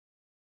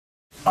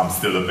I'm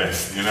still the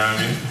best, you know what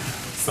I mean?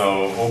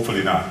 So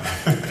hopefully not.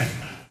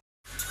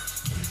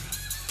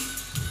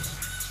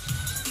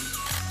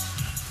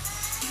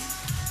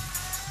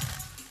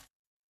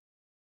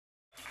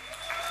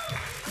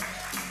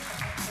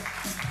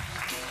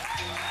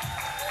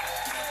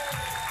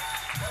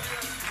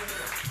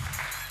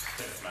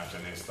 Test match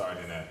and they're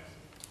starting at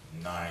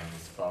 9.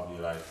 It's probably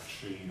like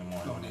 3 in the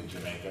morning in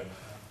Jamaica.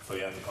 So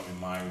you have to come in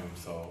my room.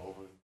 So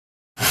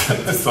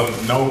so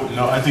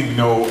I think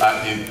no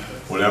athlete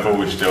will ever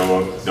wish their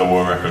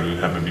world record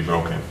would ever be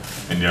broken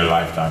in their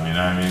lifetime, you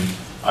know what I mean?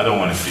 I don't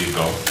want to see it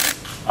go.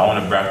 I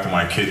want to brag to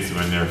my kids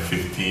when they're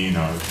 15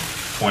 or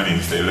 20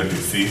 and say, look, you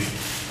see,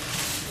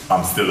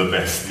 I'm still the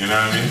best, you know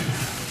what I mean?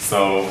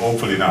 So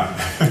hopefully not.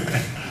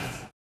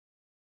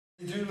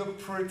 You do look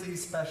pretty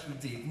special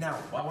deep. Now,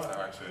 Boxes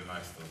are actually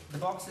nice though. The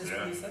box is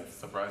pretty safe?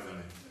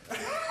 Surprisingly.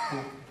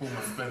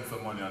 Puma spent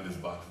some money on this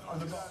box. On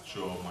the box?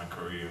 Show my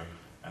career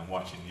and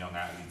watching young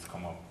athletes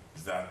come up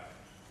is that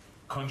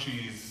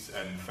countries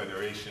and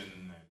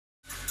federation